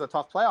Raptors lose a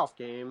tough playoff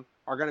game,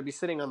 are going to be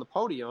sitting on the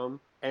podium,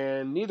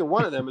 and neither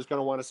one of them is going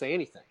to want to say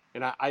anything.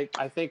 And I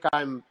think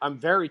I'm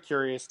very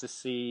curious to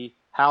see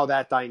how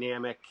that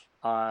dynamic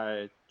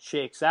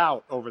shakes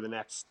out over the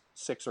next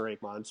 6 or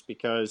 8 months,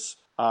 because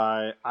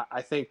I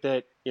think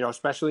that,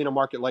 especially in a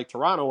market like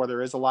Toronto where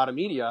there is a lot of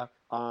media,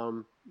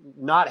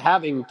 not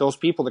having those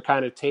people to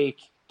kind of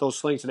take those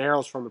slings and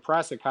arrows from the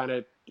press and kind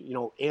of,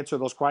 answer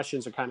those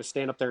questions and kind of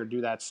stand up there and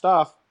do that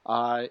stuff,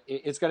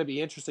 it's going to be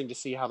interesting to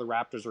see how the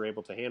Raptors are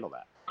able to handle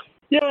that.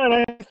 Yeah,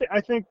 and I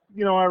think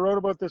I wrote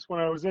about this when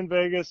I was in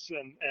Vegas,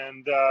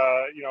 and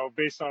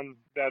based on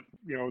that,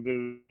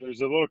 there's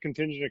a little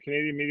contingent of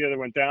Canadian media that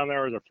went down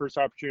there. It was our first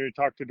opportunity to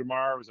talk to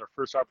DeMar. It was our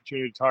first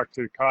opportunity to talk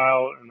to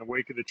Kyle in the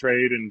wake of the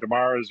trade, and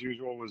DeMar, as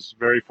usual, was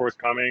very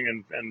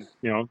forthcoming and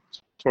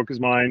spoke his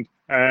mind.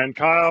 And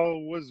Kyle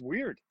was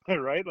weird,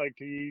 right? Like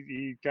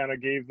he kind of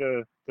gave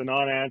the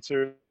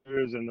non-answers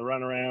and the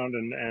runaround,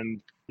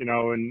 and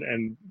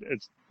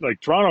it's like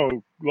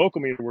Toronto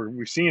local media,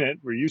 we've seen it,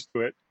 we're used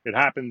to it. It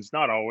happens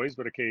not always,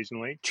 but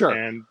occasionally. Sure.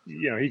 And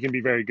he can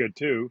be very good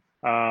too.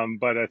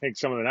 But I think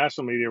some of the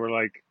national media were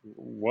like,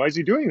 why is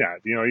he doing that?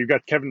 You've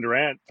got Kevin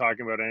Durant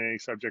talking about any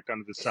subject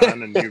under the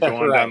sun, and you go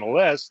on right. down the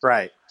list.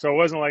 Right. So it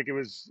wasn't like it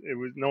was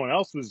no one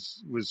else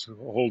was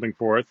holding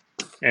forth.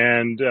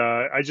 And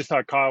I just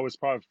thought Kyle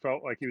probably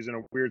felt like he was in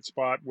a weird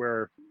spot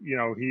where,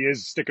 he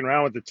is sticking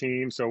around with the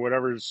team. So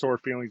whatever sore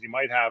feelings he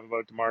might have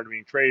about DeMar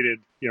being traded,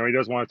 he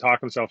doesn't want to talk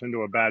himself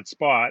into a bad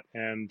spot.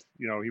 And,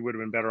 he would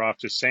have been better off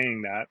just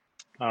saying that.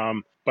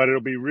 But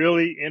it'll be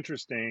really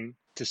interesting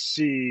to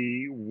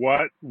see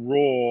what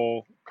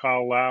role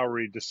Kyle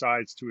Lowry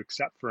decides to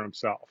accept for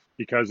himself,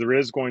 because there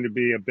is going to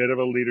be a bit of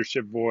a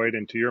leadership void.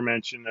 And to your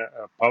mention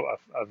of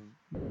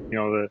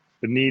the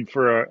need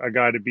for a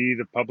guy to be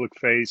the public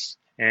face.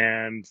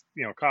 And,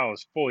 Kyle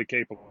is fully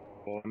capable.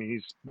 I mean,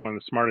 he's one of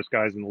the smartest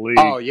guys in the league.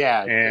 Oh,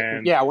 yeah.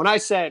 And yeah, when I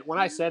said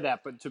that,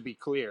 but to be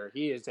clear,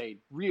 he is a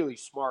really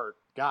smart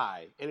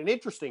guy and an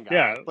interesting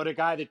guy, but a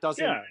guy that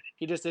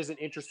he just isn't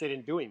interested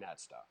in doing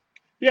that stuff.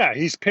 Yeah,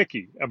 he's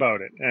picky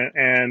about it.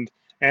 And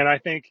I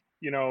think,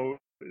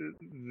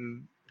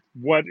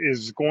 what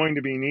is going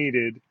to be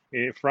needed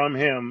from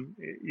him,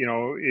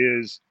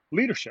 is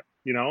leadership,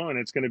 and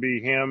it's going to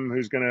be him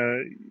who's going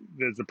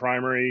to, as the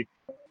primary,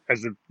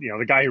 as the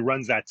guy who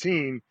runs that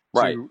team,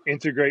 right, to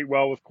integrate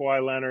well with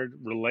Kawhi Leonard,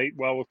 relate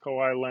well with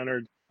Kawhi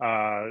Leonard,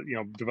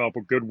 develop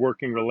a good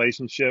working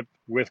relationship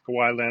with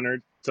Kawhi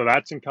Leonard. So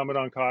that's incumbent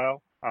on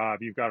Kyle.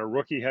 You've got a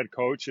rookie head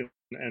coach,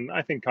 and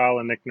I think Kyle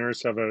and Nick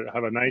Nurse have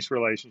a nice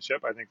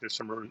relationship. I think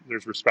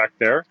there's respect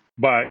there.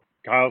 But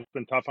Kyle's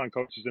been tough on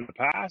coaches in the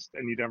past,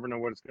 and you never know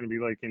what it's going to be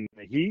like in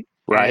the Heat.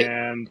 Right.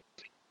 And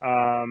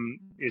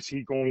Is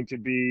he going to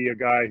be a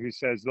guy who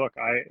says, "Look,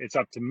 it's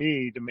up to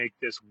me to make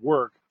this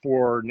work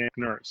for Nick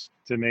Nurse,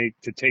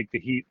 to take the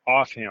heat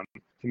off him,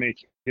 to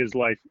make his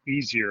life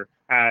easier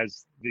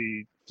as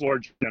the floor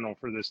general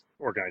for this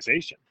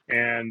organization?"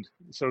 And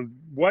so,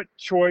 what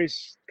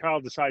choice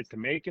Kyle decides to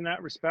make in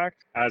that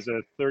respect, as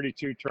a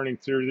 32 turning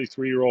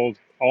 33-year-old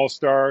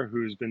all-star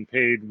who's been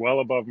paid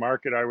well above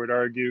market, I would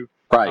argue,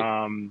 Right.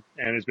 and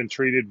has been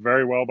treated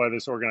very well by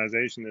this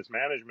organization, this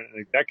management and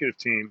executive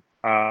team,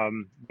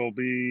 will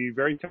be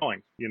very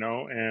telling,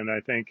 and I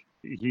think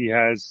he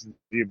has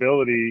the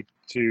ability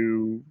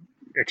to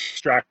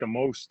extract the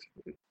most,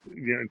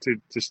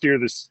 to steer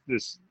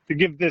to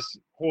give this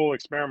whole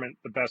experiment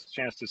the best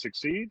chance to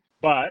succeed.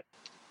 But,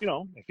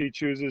 if he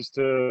chooses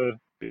to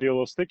be a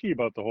little sticky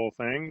about the whole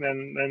thing,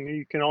 then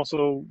he can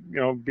also,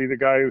 be the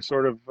guy who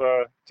sort of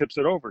tips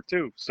it over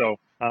too. So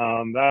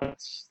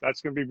that's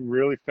going to be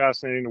really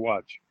fascinating to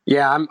watch.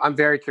 Yeah, I'm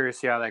very curious to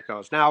see how that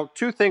goes. Now,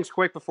 two things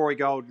quick before we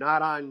go,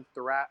 not on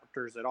the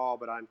Raptors at all,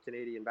 but on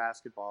Canadian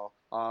basketball.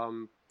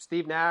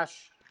 Steve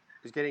Nash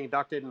is getting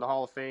inducted in the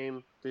Hall of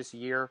Fame this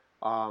year.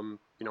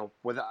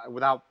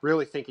 Without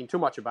really thinking too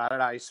much about it,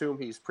 I assume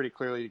he's pretty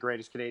clearly the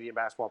greatest Canadian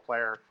basketball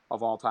player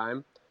of all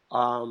time.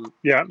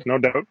 Yeah, no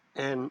doubt.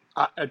 And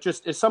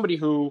just as somebody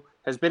who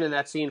has been in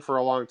that scene for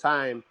a long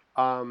time,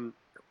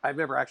 I've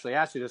never actually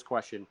asked you this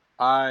question.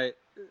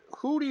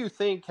 Who do you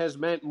think has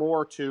meant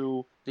more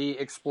to the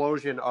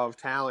explosion of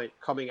talent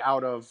coming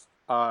out of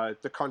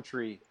the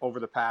country over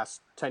the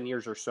past 10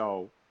 years or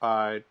so?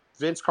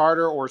 Vince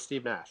Carter or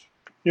Steve Nash?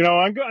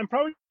 I'm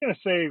probably going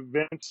to say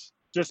Vince,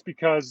 just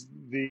because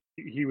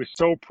he was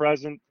so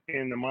present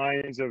in the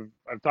minds of.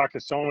 I've talked to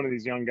so many of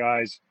these young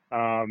guys.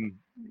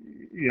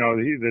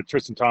 The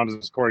Tristan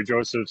Thompsons, Corey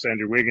Josephs,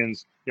 Andrew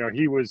Wiggins.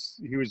 He was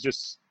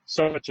just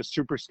such a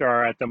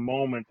superstar at the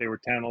moment they were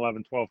 10,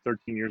 11, 12,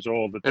 13 years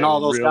old. And all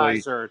those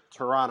guys are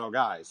Toronto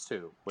guys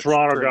too.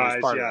 Toronto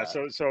guys, yeah.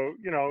 So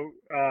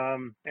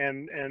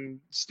and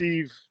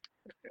Steve,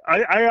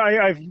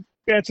 I've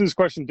answered this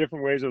question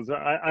different ways.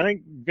 I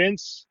think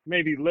Vince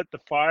maybe lit the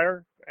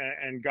fire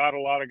and got a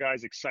lot of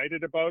guys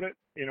excited about it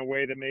in a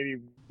way that maybe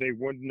they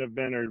wouldn't have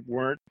been or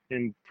weren't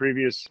in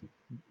previous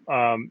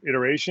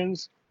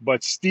iterations.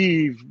 But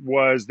Steve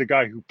was the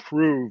guy who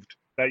proved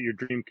that your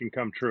dream can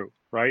come true,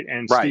 right?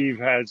 And Right. Steve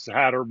has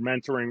had a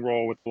mentoring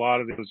role with a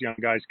lot of those young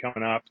guys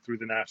coming up through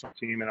the national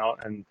team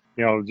and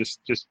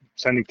just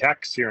sending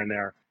texts here and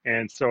there.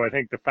 And so I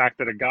think the fact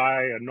that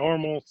a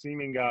normal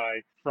seeming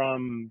guy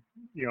from,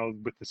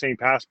 with the same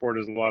passport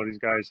as a lot of these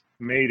guys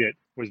made it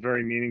was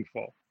very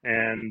meaningful.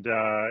 And,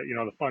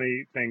 the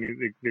funny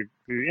thing,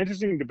 the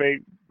interesting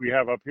debate we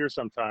have up here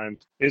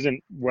sometimes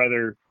isn't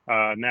whether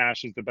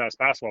Nash is the best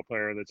basketball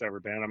player that's ever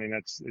been. I mean,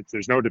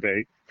 there's no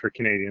debate for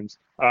Canadians.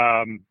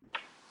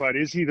 But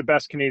is he the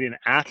best Canadian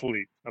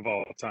athlete of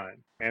all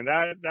time? And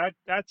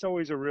that's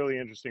always a really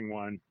interesting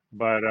one.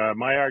 But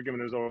my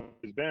argument has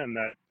always been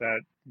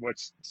that what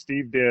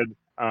Steve did,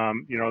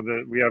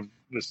 we have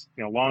this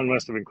long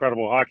list of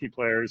incredible hockey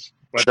players,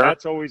 but Sure.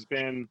 That's always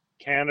been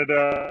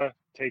Canada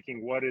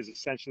taking what is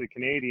essentially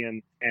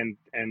Canadian and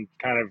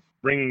kind of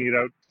bringing it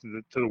out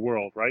to the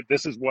world, right?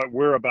 This is what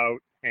we're about,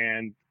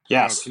 and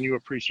yes, can you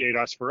appreciate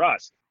us for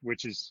us,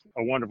 which is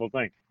a wonderful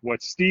thing.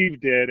 What Steve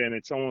did, and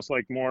it's almost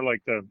like more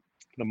like the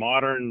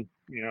modern,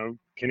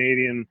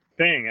 Canadian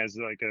thing, as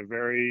like a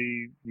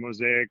very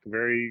mosaic,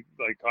 very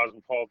like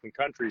cosmopolitan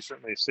country,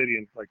 certainly a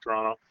city like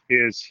Toronto,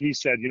 is he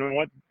said, you know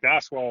what,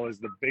 basketball is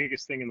the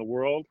biggest thing in the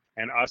world,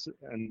 and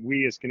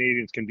we as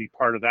Canadians can be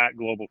part of that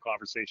global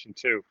conversation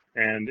too.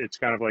 And it's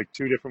kind of like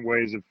two different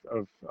ways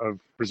of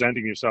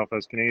presenting yourself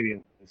as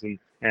Canadians.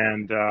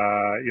 And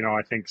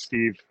I think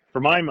Steve,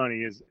 for my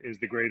money, is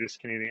the greatest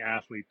Canadian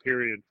athlete,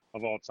 period,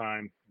 of all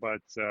time.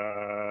 But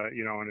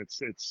and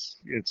it's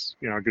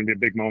going to be a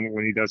big moment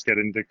when he does get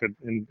inducted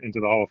into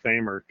the Hall of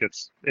Fame, or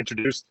gets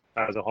introduced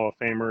as a Hall of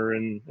Famer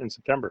in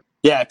September.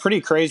 Yeah, pretty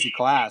crazy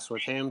class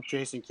with him,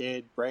 Jason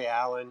Kidd, Ray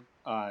Allen,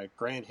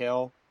 Grant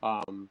Hill.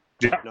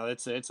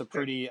 It's a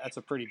pretty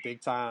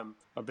big time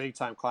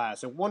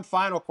class. And one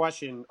final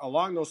question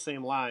along those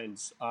same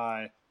lines.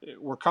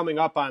 We're coming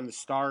up on the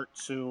start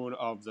soon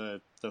of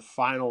the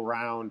final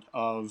round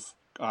of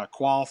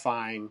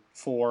qualifying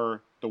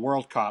for the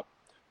World Cup,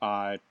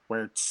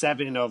 where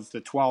 7 of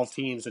the 12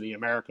 teams in the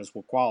Americas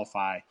will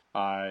qualify.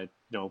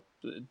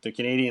 The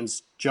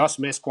Canadians just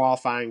missed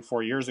qualifying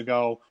 4 years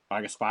ago.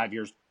 I guess 5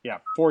 years. Yeah,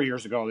 4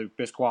 years ago they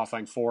missed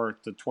qualifying for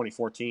the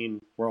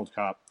 2014 World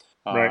Cup.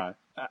 Right.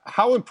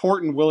 How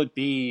important will it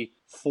be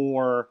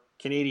for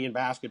Canadian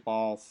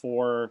basketball,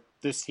 for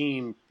this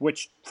team,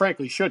 which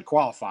frankly should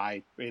qualify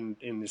in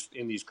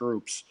these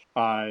groups?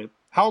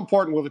 How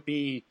important will it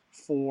be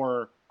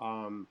for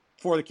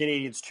the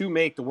Canadians to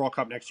make the World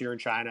Cup next year in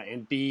China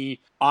and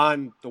be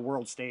on the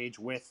world stage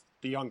with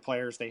the young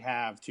players they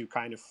have to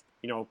kind of,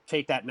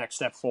 take that next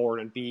step forward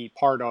and be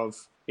part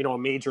of, a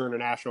major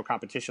international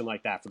competition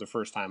like that for the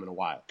first time in a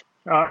while?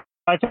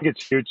 I think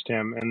it's huge,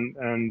 Tim,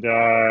 and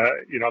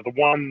the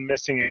one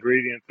missing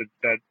ingredient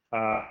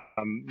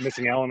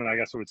missing element, I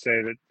guess I would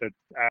say that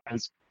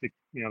as the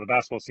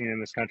basketball scene in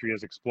this country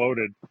has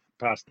exploded the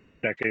past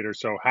decade or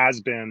so,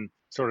 has been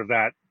sort of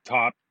that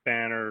top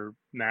banner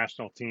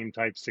national team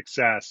type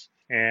success,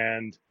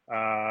 and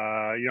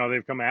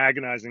they've come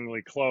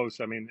agonizingly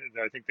close. I mean,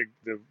 I think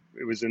they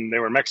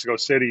were in Mexico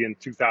City in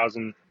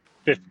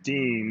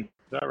 2015.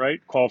 Is that right?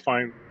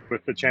 Qualifying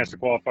with the chance to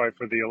qualify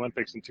for the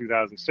Olympics in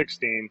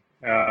 2016.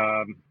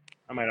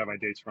 I might have my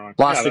dates wrong.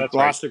 Lost That's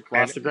right. to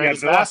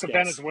Greivis They lost to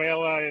Vasquez.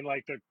 Venezuela in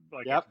a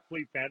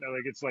complete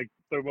it's like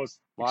the most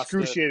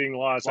excruciating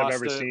loss I've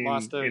ever seen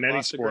in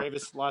any sport.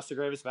 Lost to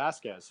Greivis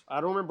Vasquez. I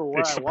don't remember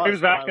where I was. Greivis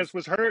Vasquez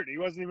was hurt. He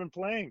wasn't even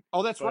playing.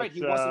 Oh, that's right.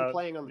 He wasn't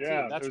playing on the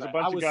team. That's there's right. a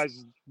bunch of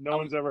guys no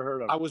one's ever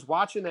heard of. I was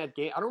watching that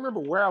game. I don't remember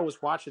where I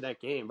was watching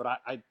that game, but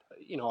I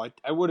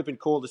would have been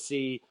cool to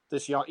see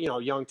this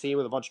young team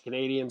with a bunch of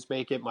Canadians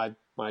make it. My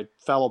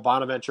fellow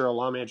Bonaventure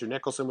alum Andrew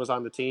Nicholson was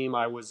on the team.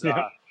 I was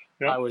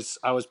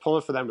I was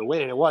pulling for them to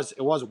win, and it was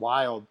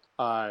wild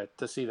to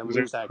see them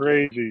lose that game. It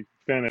was a crazy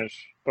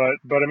finish, but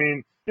I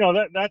mean,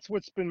 that's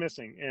what's been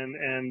missing,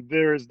 and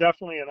there's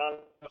definitely enough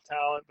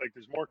talent. Like,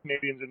 there's more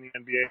Canadians in the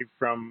NBA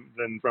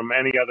than from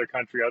any other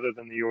country other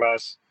than the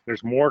U.S.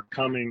 There's more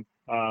coming.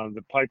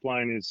 The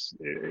pipeline is,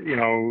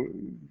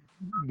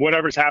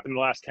 whatever's happened in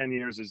the last 10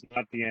 years is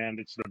not the end.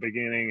 It's the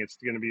beginning. It's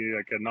going to be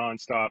like a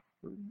nonstop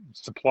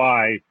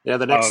supply. Yeah,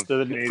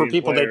 for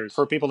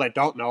people that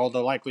don't know,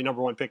 the likely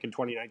number one pick in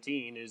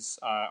 2019 is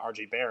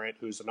RJ Barrett,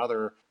 who's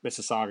another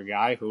Mississauga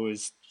guy who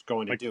is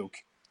going to Duke.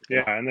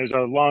 Yeah, and there's a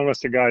long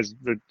list of guys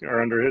that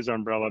are under his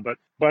umbrella,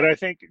 but I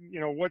think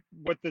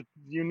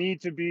you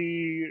need to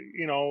be,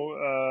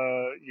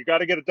 you got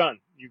to get it done.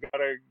 You got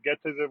to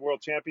get to the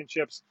World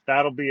Championships.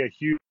 That'll be a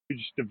huge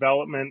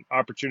development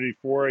opportunity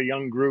for a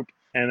young group,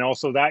 and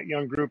also that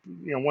young group.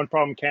 One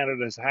problem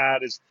Canada has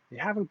had is they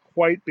haven't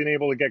quite been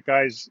able to get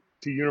guys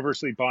to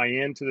universally buy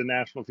into the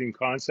national team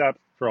concept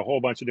for a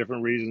whole bunch of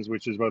different reasons,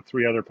 which is about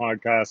 3 other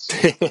podcasts.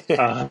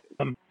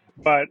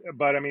 But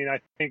I mean, I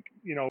think,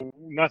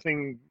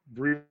 nothing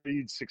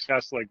breeds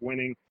success like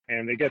winning,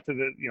 and they get to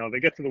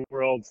the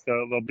Worlds,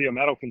 they'll be a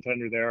medal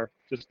contender there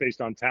just based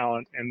on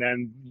talent. And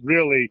then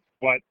really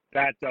what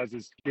that does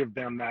is give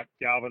them that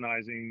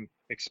galvanizing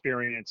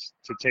experience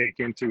to take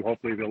into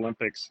hopefully the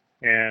Olympics.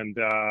 And,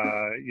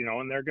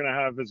 and they're going to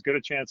have as good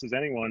a chance as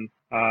anyone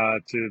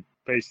to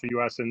face the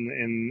U.S.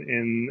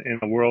 in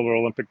a World or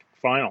Olympic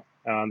final.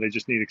 They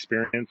just need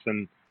experience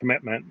and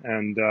commitment.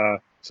 And,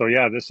 so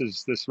yeah, this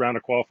round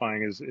of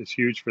qualifying is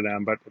huge for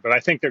them, but I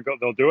think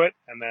they'll do it,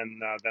 and then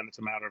it's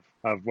a matter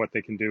of what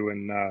they can do.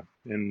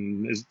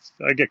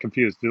 I get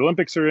confused. The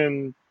Olympics are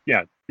in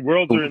the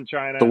Worlds are in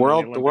China. The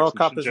World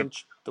Cup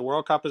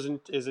is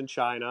in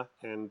China,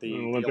 and the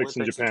Olympics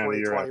in Japan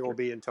 2020 will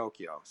be in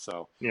Tokyo.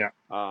 So there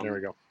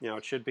we go.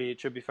 It should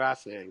be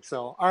fascinating.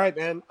 So all right,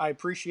 man, I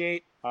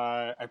appreciate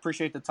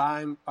the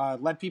time.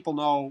 Let people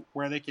know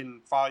where they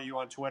can follow you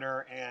on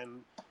Twitter,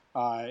 and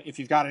if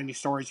you've got any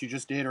stories you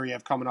just did or you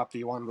have coming up that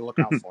you want them to look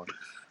out for.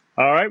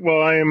 All right. Well,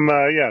 I am,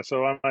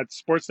 so I'm at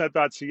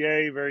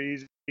sportsnet.ca, very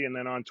easy. And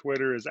then on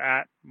Twitter is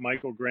at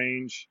Michael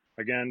Grange.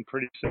 Again,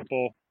 pretty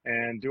simple.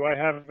 And do I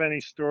have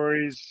any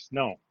stories?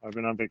 No, I've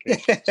been on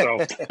vacation. So,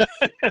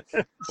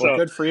 well,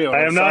 good for you.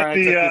 I am not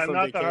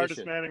the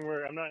hardest man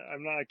anywhere.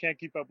 I can't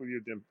keep up with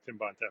you, Tim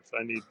Bontemps.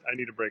 I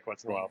need a break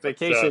once in a while.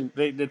 Vacation.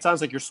 It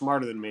sounds like you're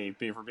smarter than me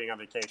for being on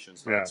vacation.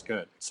 So that's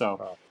good.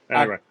 So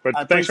anyway,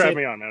 but thanks for having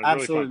me on, man.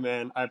 Absolutely, really fun.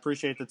 Man. I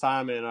appreciate the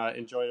time, and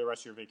enjoy the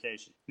rest of your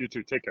vacation. You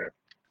too. Take care.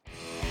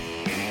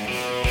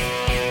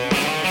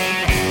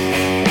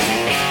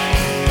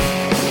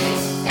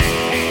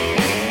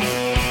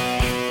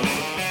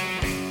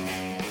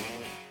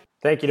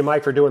 Thank you to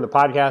Mike for doing the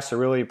podcast. I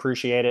really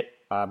appreciate it.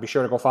 Be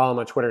sure to go follow him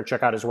on Twitter and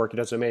check out his work. He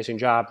does an amazing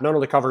job, not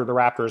only covering the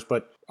Raptors,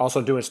 but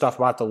also doing stuff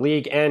about the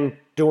league and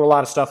doing a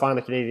lot of stuff on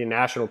the Canadian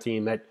national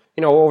team that,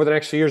 over the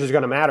next few years is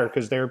going to matter,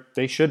 because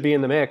they should be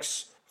in the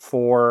mix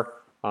for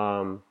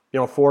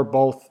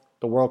both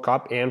the World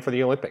Cup and for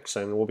the Olympics.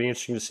 And it will be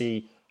interesting to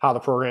see how the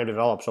program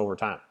develops over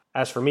time.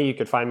 As for me, you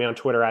can find me on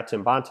Twitter at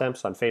Tim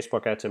Bontemps, on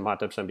Facebook at Tim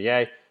Bontemps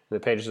NBA, and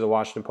the pages of the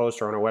Washington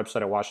Post are on our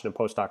website at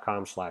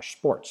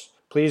washingtonpost.com/sports.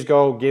 Please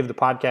go give the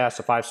podcast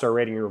a 5-star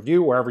rating and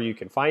review wherever you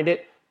can find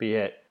it, be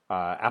it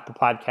Apple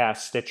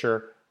Podcasts,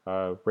 Stitcher,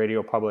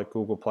 Radio Public,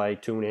 Google Play,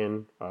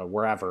 TuneIn,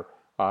 wherever.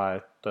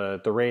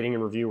 The rating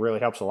and review really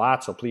helps a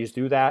lot, so please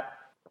do that.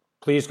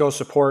 Please go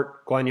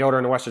support Glenn Yoder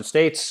in the Western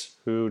States,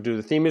 who do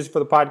the theme music for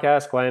the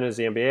podcast. Glenn is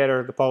the NBA editor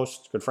of the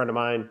Post, good friend of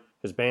mine.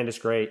 His band is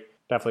great.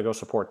 Definitely go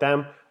support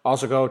them.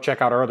 Also go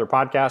check out our other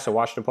podcasts at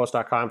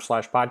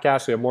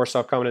washingtonpost.com/podcast. We have more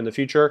stuff coming in the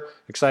future.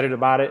 Excited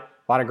about it.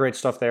 A lot of great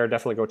stuff there.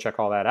 Definitely go check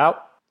all that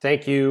out.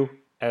 Thank you,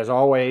 as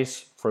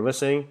always, for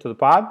listening to the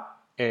pod,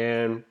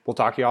 and we'll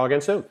talk to you all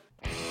again soon.